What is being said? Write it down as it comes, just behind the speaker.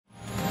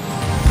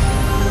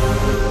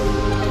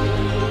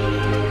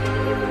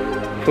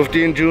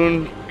15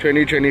 June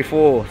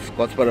 2024,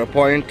 Scottsboro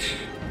Point.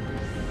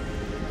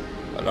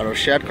 A lot of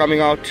SHAD coming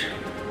out.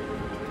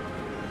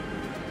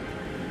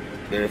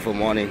 Beautiful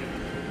morning.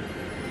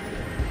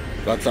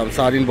 Got some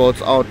sardine boats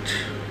out.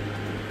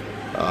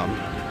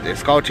 They're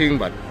scouting,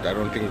 but I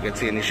don't think you can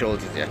see any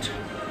shoals yet.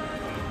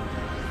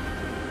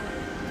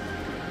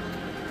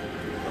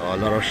 A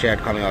lot of SHAD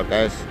coming out,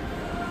 guys.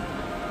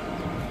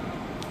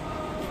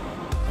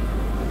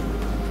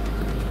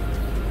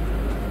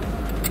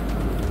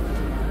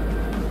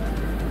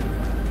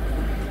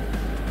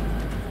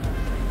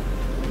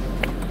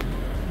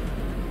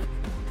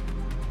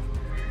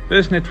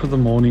 First net for the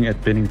morning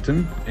at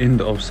Bennington, end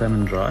of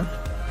Salmon Drive.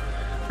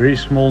 Very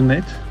small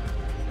net.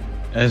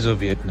 As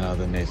of yet now,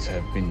 the nets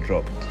have been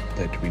dropped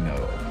that we know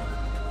of.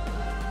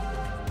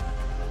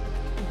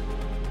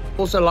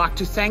 Also like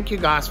to thank you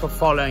guys for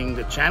following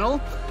the channel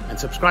and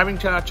subscribing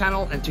to our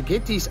channel, and to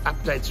get these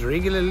updates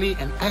regularly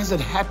and as it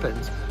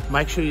happens,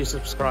 make sure you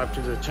subscribe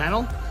to the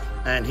channel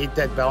and hit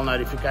that bell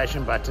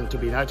notification button to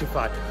be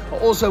notified. I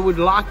also would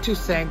like to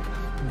thank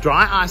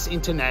Dry Ice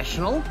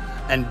International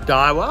and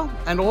Daiwa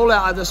and all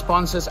our other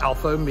sponsors,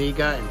 Alpha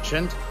Omega and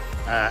Chint,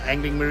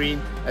 Angling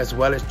Marine, as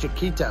well as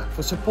Chiquita,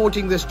 for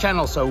supporting this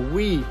channel so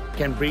we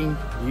can bring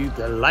you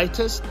the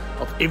latest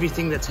of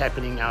everything that's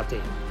happening out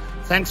there.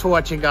 Thanks for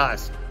watching,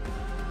 guys.